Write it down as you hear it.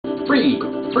free,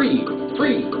 free,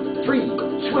 free, free.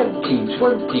 Swim team,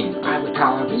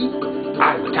 Iwatobi,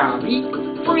 Iwatobi,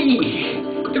 free,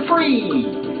 the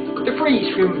free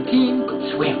swim team,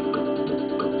 swim,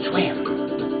 swim,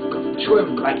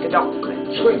 swim like a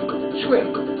dolphin, swim,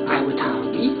 swim,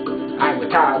 Iwatobi,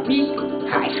 Iwatobi,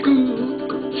 high school,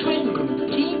 swim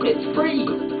team, it's free,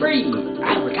 free,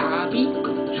 Iwatobi,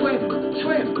 swim,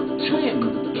 swim, swim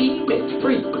team, it's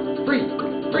free, free,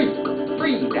 free,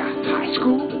 free, the high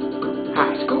school,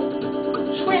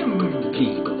 swim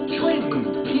team,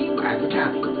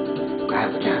 Iwatobi,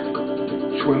 Iwatobi,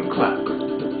 swim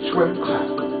club,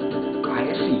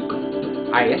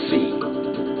 ISC,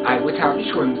 Iwatobi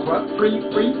swim club, free,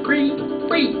 free, free,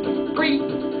 free, free,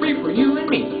 free for you and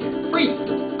me, free,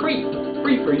 free,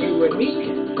 free for you and me,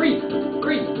 free,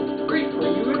 free, free for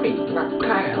you and me,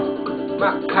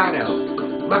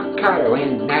 Makado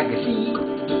and Nagase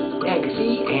and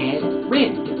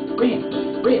Rin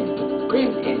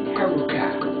and Haruka.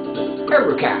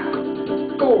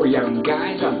 4 young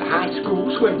guys on the high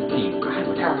school swim team.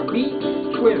 Iwatobi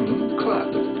swim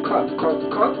club,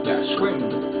 the swim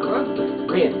club.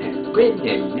 Rin and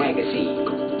Nagase,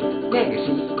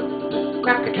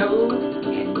 Makoto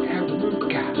and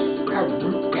Haruka.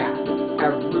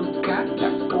 The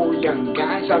 4 young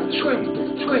guys on the swim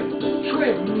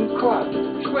club.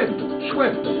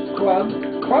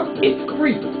 It's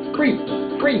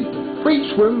free,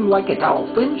 swim like a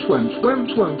dolphin, swim,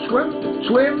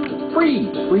 free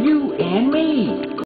for you and me.